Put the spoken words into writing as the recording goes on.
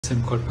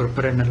medicine called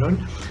Propranolol,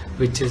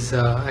 which is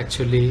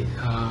actually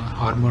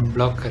hormone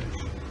blocker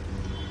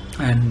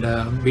and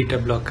beta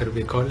blocker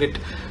we call it.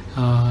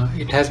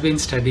 It has been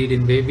studied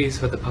in babies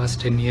for the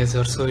past 10 years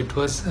or so. It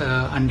was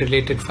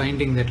unrelated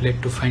finding that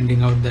led to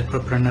finding out that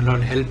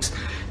propranolol helps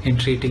in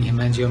treating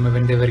hemangioma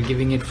when they were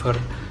giving it for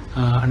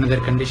another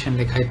condition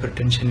like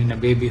hypertension in a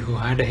baby who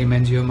had a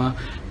hemangioma.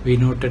 We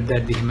noted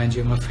that the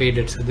hemangioma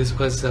faded. So this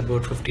was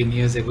about 15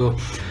 years ago,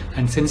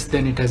 and since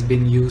then it has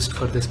been used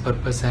for this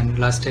purpose, and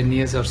last 10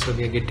 years or so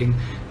we are getting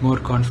more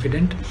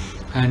confident,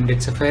 and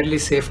it's a fairly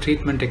safe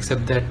treatment,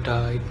 except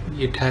that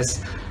it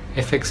has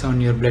effects on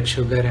your blood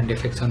sugar and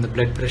effects on the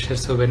blood pressure.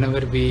 So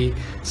whenever we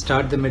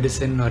start the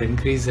medicine or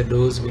increase the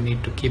dose, we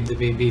need to keep the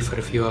baby for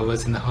a few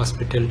hours in the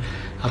hospital,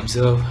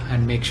 observe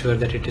and make sure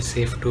that it is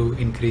safe to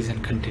increase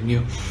and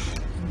continue.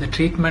 The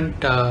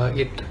treatment,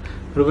 it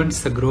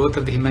prevents the growth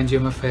of the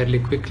hemangioma fairly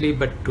quickly,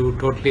 but to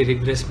totally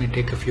regress may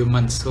take a few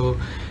months. So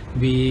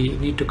we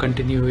need to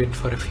continue it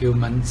for a few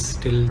months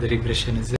till the regression is there.